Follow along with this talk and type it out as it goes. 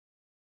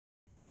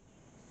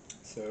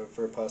So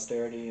for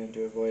posterity and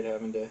to avoid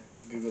having to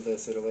Google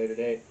this at a later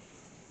date,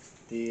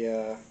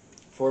 the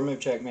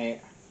 4-move checkmate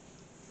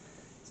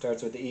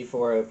starts with the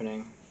e4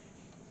 opening,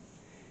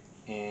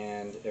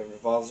 and it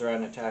revolves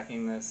around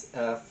attacking this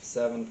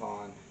f7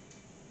 pawn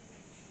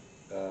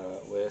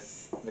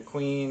with the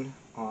queen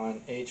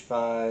on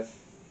h5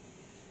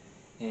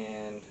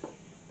 and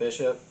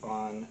bishop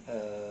on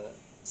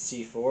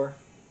c4,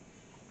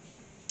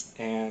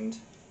 and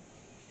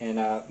in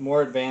a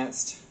more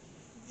advanced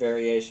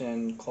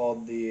variation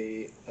called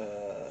the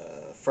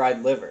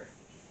fried liver,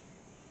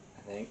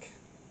 I think,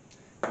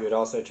 you would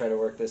also try to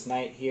work this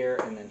knight here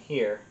and then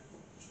here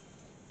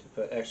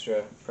to put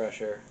extra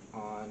pressure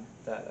on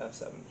that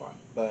f7 pawn.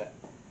 But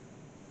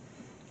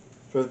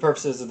for the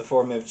purposes of the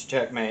 4-move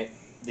checkmate,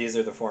 these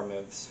are the 4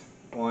 moves.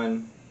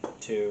 1,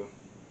 2,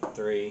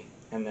 3,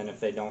 and then if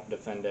they don't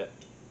defend it,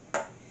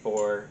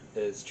 4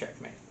 is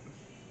checkmate,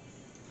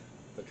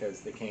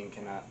 because the king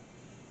cannot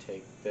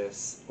take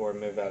this or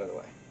move out of the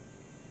way.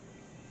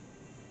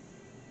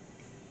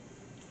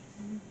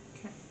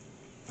 Okay.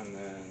 And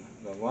then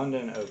the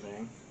London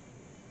opening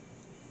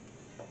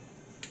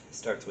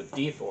starts with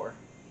d4,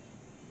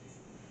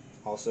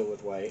 also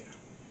with white.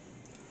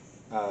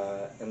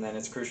 And then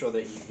it's crucial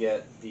that you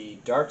get the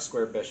dark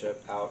square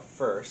bishop out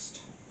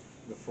first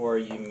before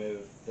you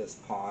move this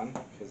pawn,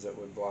 because it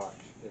would block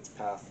its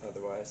path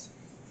otherwise.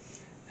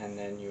 And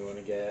then you want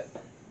to get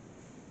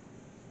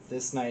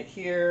this knight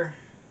here,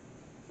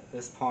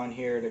 this pawn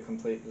here to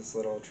complete this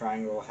little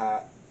triangle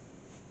hat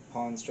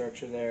pawn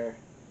structure there.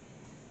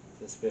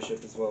 This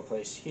bishop is well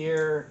placed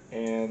here,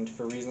 and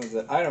for reasons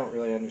that I don't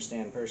really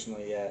understand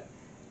personally yet,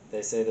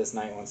 they say this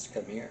knight wants to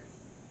come here.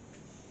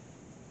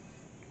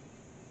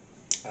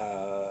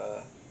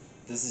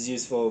 This is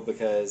useful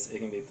because it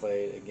can be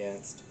played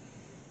against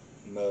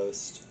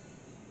most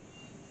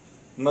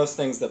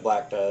things that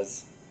black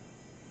does,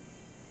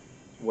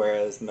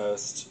 whereas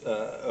most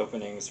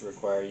openings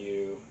require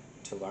you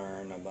to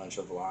learn a bunch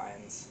of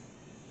lines,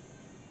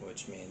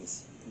 which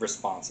means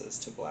responses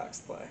to black's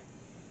play,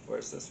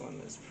 whereas this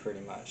one is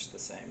pretty much the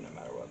same no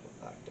matter what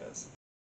black does.